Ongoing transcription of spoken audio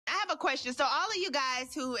a question. So all of you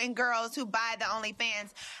guys and girls who buy the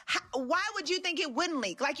OnlyFans, why would you think it wouldn't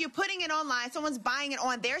leak? Like, you're putting it online, someone's buying it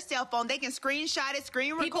on their cell phone, they can screenshot it,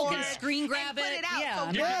 screen record People can it, screen grab and put it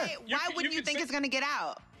out. Yeah. So why wouldn't you think it's going to get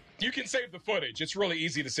out? You can save the footage. It's really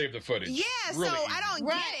easy to save the footage. Yeah, really so easy. I don't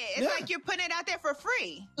get it. It's like you're putting it out there for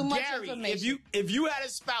free. Too much information. if you had a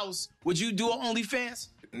spouse, would you do an OnlyFans?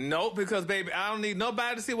 Nope, because baby, I don't need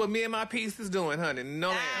nobody to see what me and my piece is doing, honey.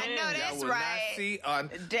 No, I know that's will right. Not see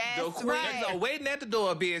That's right. are waiting at the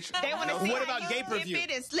door, bitch. They want to see what how about you gay per view? dip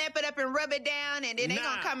it and slap it up and rub it down, and then they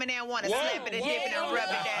gonna come in there and want to slap it and dip it and rub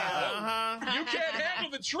it down. You can't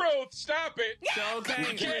handle the truth. Stop it. Okay.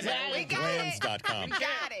 You can't handle We got it. Brands.com. We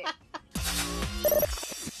got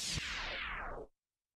it.